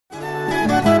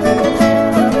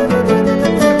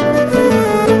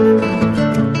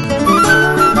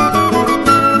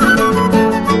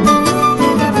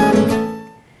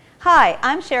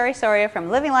I'm Cherie Soria from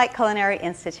Light Culinary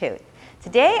Institute.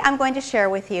 Today I'm going to share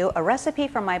with you a recipe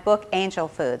from my book Angel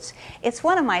Foods. It's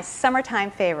one of my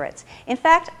summertime favorites. In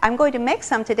fact, I'm going to make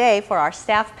some today for our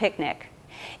staff picnic.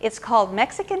 It's called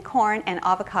Mexican corn and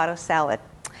avocado salad.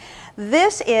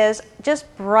 This is just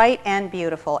bright and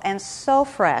beautiful and so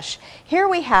fresh. Here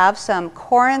we have some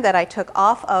corn that I took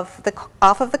off of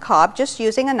the cob just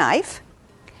using a knife.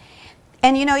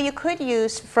 And you know, you could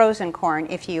use frozen corn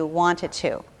if you wanted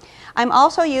to. I'm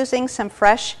also using some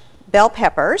fresh bell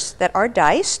peppers that are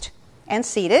diced and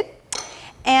seeded,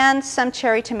 and some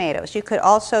cherry tomatoes. You could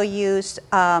also use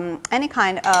any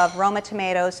kind of Roma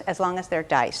tomatoes as long as they're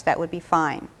diced. That would be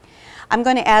fine. I'm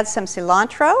going to add some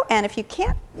cilantro, and if you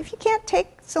can't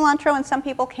take cilantro, and some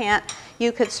people can't,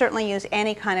 you could certainly use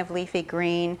any kind of leafy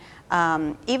green.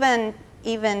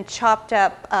 Even chopped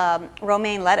up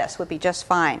romaine lettuce would be just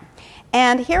fine.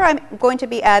 And here I'm going to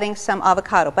be adding some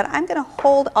avocado, but I'm going to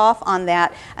hold off on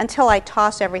that until I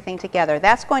toss everything together.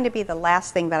 That's going to be the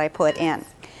last thing that I put in.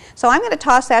 So I'm going to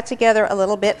toss that together a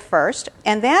little bit first,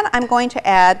 and then I'm going to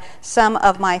add some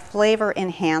of my flavor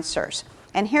enhancers.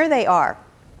 And here they are.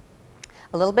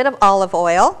 A little bit of olive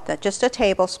oil, just a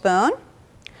tablespoon.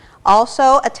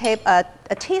 Also a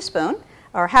teaspoon,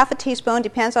 or half a teaspoon,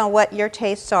 depends on what your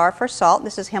tastes are for salt.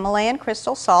 This is Himalayan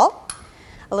crystal salt.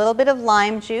 A little bit of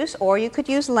lime juice, or you could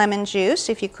use lemon juice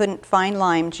if you couldn't find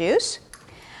lime juice.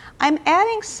 I'm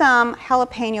adding some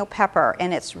jalapeno pepper,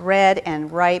 and it's red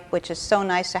and ripe, which is so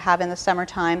nice to have in the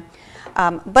summertime.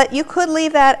 But you could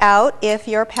leave that out if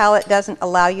your palate doesn't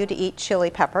allow you to eat chili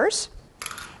peppers.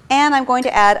 And I'm going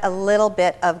to add a little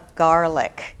bit of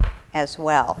garlic as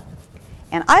well.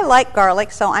 And I like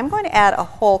garlic, so I'm going to add a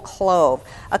whole clove.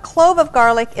 A clove of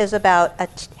garlic is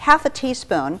about half a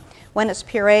teaspoon when it's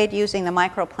pureed using the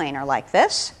microplaner like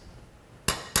this.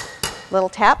 Little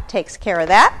tap takes care of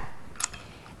that.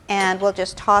 And we'll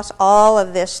just toss all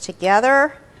of this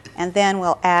together, and then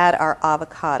we'll add our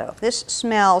avocado. This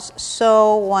smells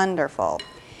so wonderful.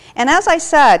 And as I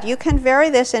said, you can vary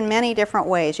this in many different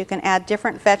ways. You can add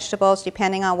different vegetables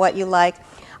depending on what you like.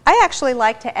 I actually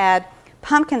like to add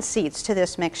pumpkin seeds to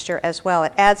this mixture as well.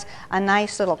 It adds a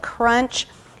nice little crunch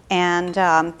and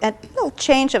a little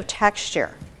change of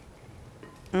texture.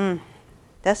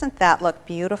 Doesn't that look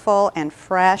beautiful and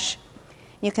fresh?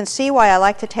 You can see why I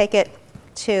like to take it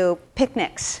to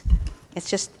picnics.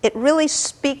 It really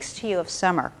speaks to you of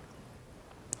summer.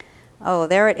 Oh,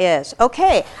 there it is.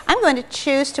 Okay, I'm going to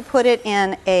choose to put it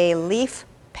in a leaf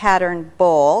pattern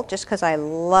bowl just because I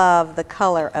love the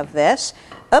color of this.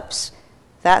 Oops,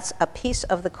 that's a piece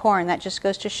of the corn. That just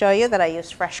goes to show you that I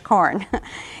use fresh corn.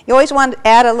 You always want to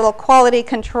add a little quality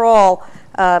control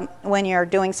when you're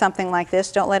doing something like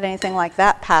this. Don't let anything like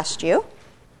that past you.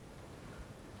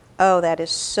 Oh, that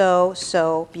is so,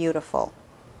 so beautiful.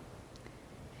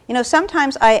 You know,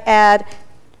 sometimes I add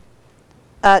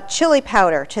chili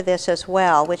powder to this as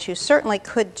well, which you certainly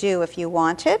could do if you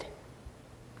wanted.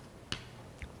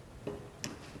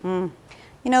 You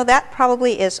know, that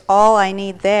probably is all I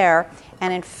need there.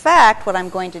 And in fact, what I'm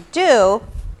going to do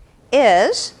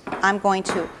is I'm going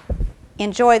to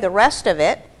enjoy the rest of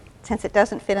it, since it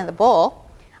doesn't fit in the bowl.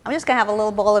 I'm just going to have a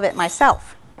little bowl of it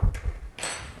myself.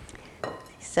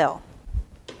 So,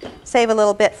 save a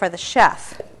little bit for the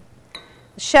chef.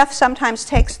 The chef sometimes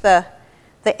takes the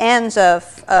ends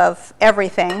of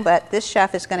everything, but this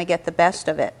chef is going to get the best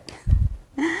of it.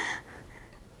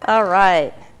 All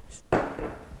right.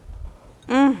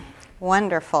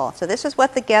 Wonderful. So this is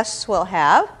what the guests will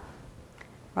have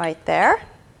right there.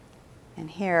 And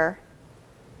here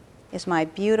is my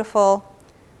beautiful,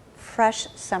 fresh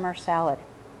summer salad.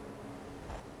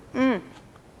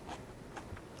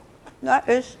 That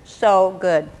is so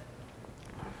good.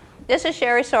 This is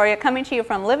Cherie Soria coming to you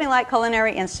from Light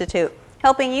Culinary Institute,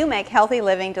 helping you make healthy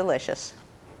living delicious.